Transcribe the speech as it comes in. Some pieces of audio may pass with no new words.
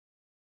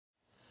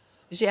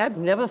You see, I've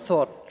never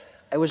thought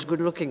I was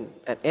good looking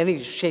at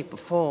any shape or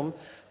form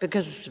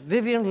because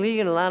Vivian Leigh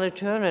and Lana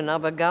Turner and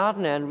Ava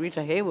Gardner and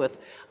Rita Hayworth,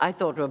 I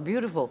thought were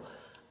beautiful.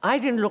 I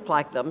didn't look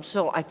like them,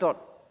 so I thought,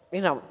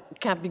 you know, it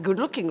can't be good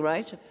looking,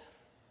 right?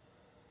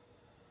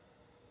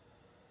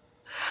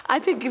 I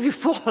think if you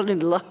fall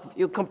in love,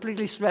 you're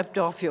completely swept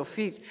off your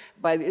feet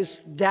by this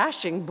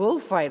dashing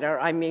bullfighter.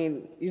 I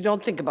mean, you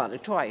don't think about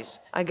it twice.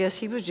 I guess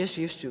he was just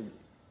used to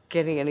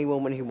getting any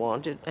woman he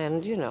wanted,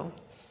 and, you know,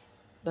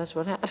 that's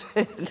what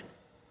happened.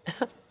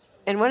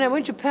 And when I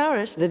went to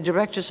Paris, the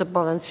directors of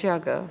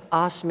Balenciaga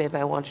asked me if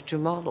I wanted to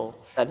model.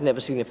 I'd never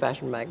seen a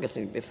fashion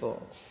magazine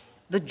before.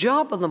 The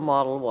job of the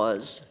model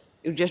was,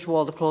 you just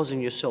wore the clothes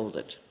and you sold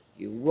it.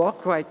 You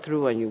walked right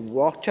through and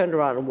you turned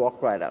around and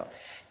walked right out.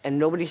 And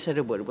nobody said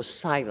a word, it was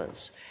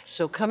silence.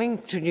 So coming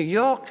to New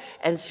York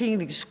and seeing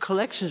these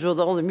collections with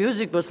all the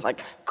music was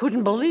like,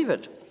 couldn't believe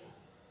it.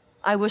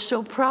 I was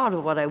so proud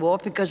of what I wore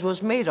because it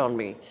was made on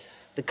me.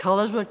 The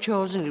colors were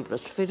chosen, it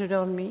was fitted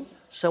on me.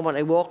 So when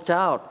I walked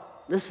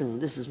out, listen,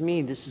 this is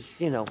me, this is,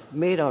 you know,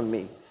 made on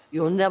me.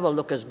 You'll never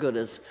look as good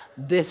as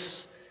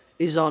this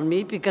is on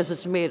me because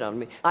it's made on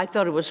me. I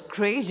thought it was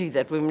crazy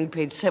that women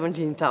paid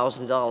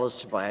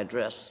 $17,000 to buy a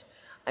dress.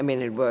 I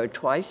mean, and wear it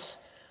twice.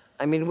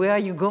 I mean, where are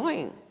you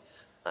going?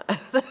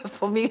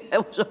 For me,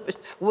 it was always,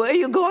 where are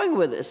you going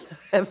with this?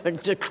 I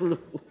haven't a clue.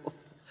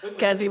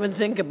 Can't even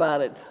think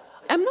about it.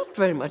 I'm not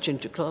very much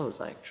into clothes,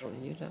 actually,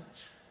 you know.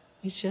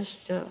 It's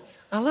just,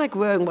 I like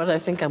wearing what I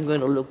think I'm going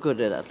to look good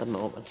at the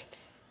moment.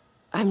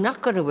 I'm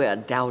not going to wear a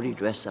dowdy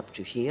dress up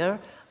to here.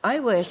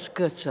 I wear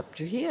skirts up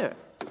to here.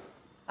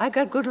 I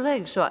got good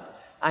legs, so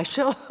I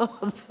show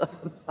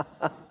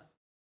them.